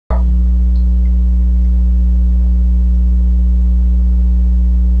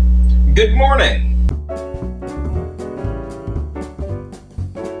Good morning.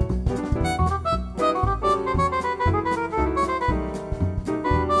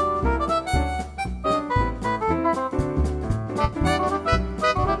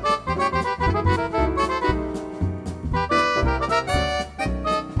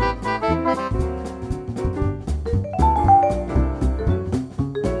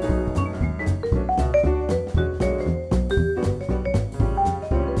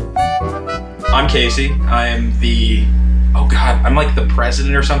 I'm Casey. I am I'm like the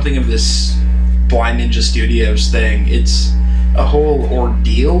president or something of this Blind Ninja Studios thing. It's a whole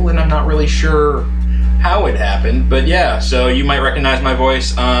ordeal and I'm not really sure how it happened, but yeah, so you might recognize my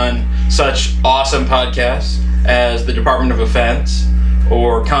voice on such awesome podcasts as the Department of Offense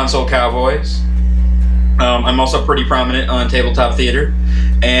or Console Cowboys. I'm also pretty prominent on Tabletop Theater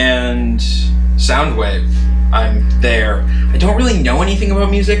and Soundwave. I'm there. I don't really know anything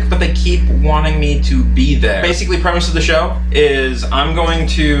about music, but they keep wanting me to be there. Basically, premise of the show is I'm going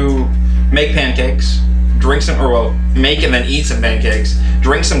to make pancakes, make and then eat some pancakes,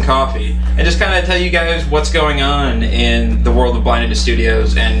 drink some coffee, and just kind of tell you guys what's going on in the world of Blind Ninja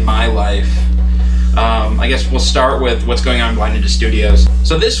Studios and my life. I guess we'll start with what's going on in Blind Ninja Studios.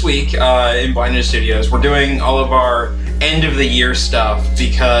 So this week in Blind Ninja Studios, we're doing all of our end of the year stuff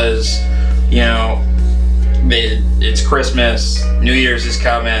because, you know, it's Christmas, New Year's is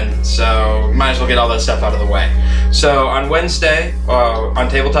coming, so might as well get all that stuff out of the way. So on Wednesday, on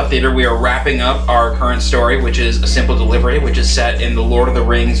Tabletop Theater, we are wrapping up our current story, which is A Simple Delivery, which is set in the Lord of the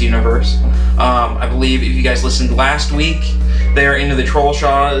Rings universe. I believe if you guys listened last week, they're into the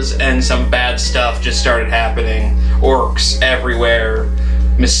Trollshaws, and some bad stuff just started happening. Orcs everywhere,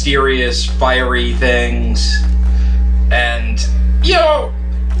 mysterious, fiery things, and, yo!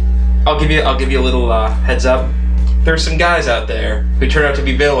 I'll give you a little heads up. There's some guys out there who turn out to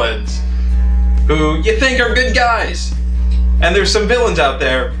be villains, who you think are good guys, and there's some villains out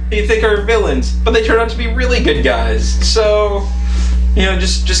there who you think are villains, but they turn out to be really good guys. So, you know,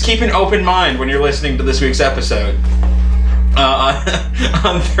 just keep an open mind when you're listening to this week's episode.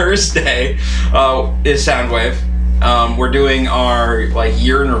 On Thursday is Soundwave. We're doing our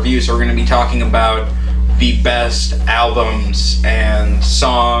year in review, so we're going to be talking about the best albums and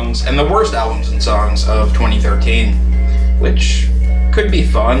songs and the worst albums and songs of 2013, which could be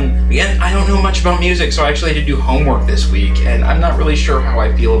fun. Again, I don't know much about music, so I actually had to do homework this week, and I'm not really sure how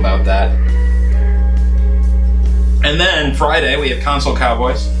I feel about that. And then Friday, we have Console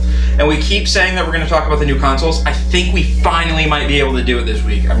Cowboys, and we keep saying that we're going to talk about the new consoles. I think we finally might be able to do it this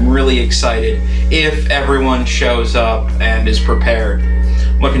week. I'm really excited if everyone shows up and is prepared.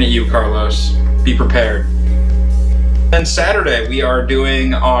 I'm looking at you, Carlos. Be prepared. Then Saturday, we are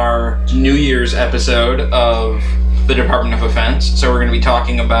doing our New Year's episode of the Department of Offense. So we're going to be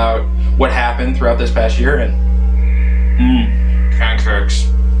talking about what happened throughout this past year, and pancakes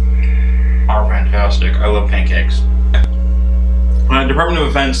are fantastic. I love pancakes. Department of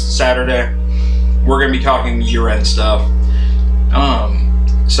Offense Saturday, we're going to be talking year-end stuff.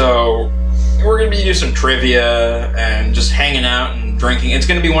 So we're going to be doing some trivia and just hanging out and drinking. It's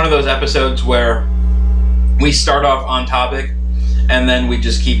going to be one of those episodes where we start off on topic and then we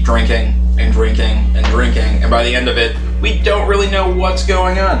just keep drinking and drinking and drinking, and by the end of it we don't really know what's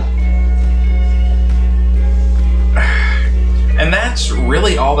going on. And that's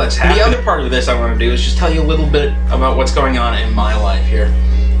really all that's happening. The other part of this I want to do is just tell you a little bit about what's going on in my life here.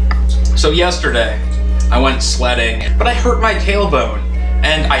 So yesterday I went sledding, but I hurt my tailbone,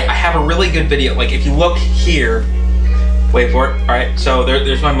 and I have a really good video. Like, if you look here, wait for it. All right, so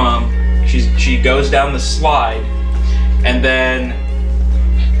there's my mom. She goes down the slide, and then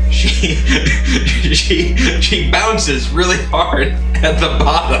she bounces really hard at the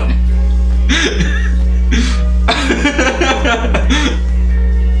bottom.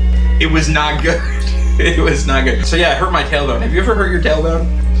 It was not good. It was not good. So yeah, I hurt my tailbone. Have you ever hurt your tailbone?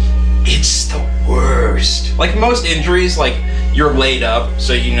 It's the worst. Like most injuries, like you're laid up,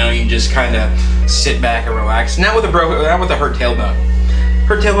 so you know you just kind of sit back and relax. Not with a hurt tailbone.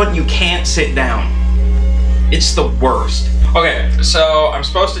 Hurt tailbone, you can't sit down. It's the worst. Okay, so I'm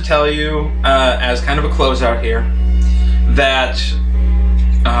supposed to tell you, as kind of a closeout here, that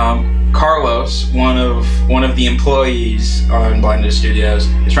Carlos, one of the employees on Blind Ninja Studios,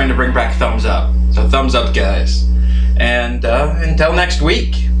 is trying to bring back thumbs up. So thumbs up, guys. And until next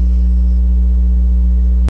week.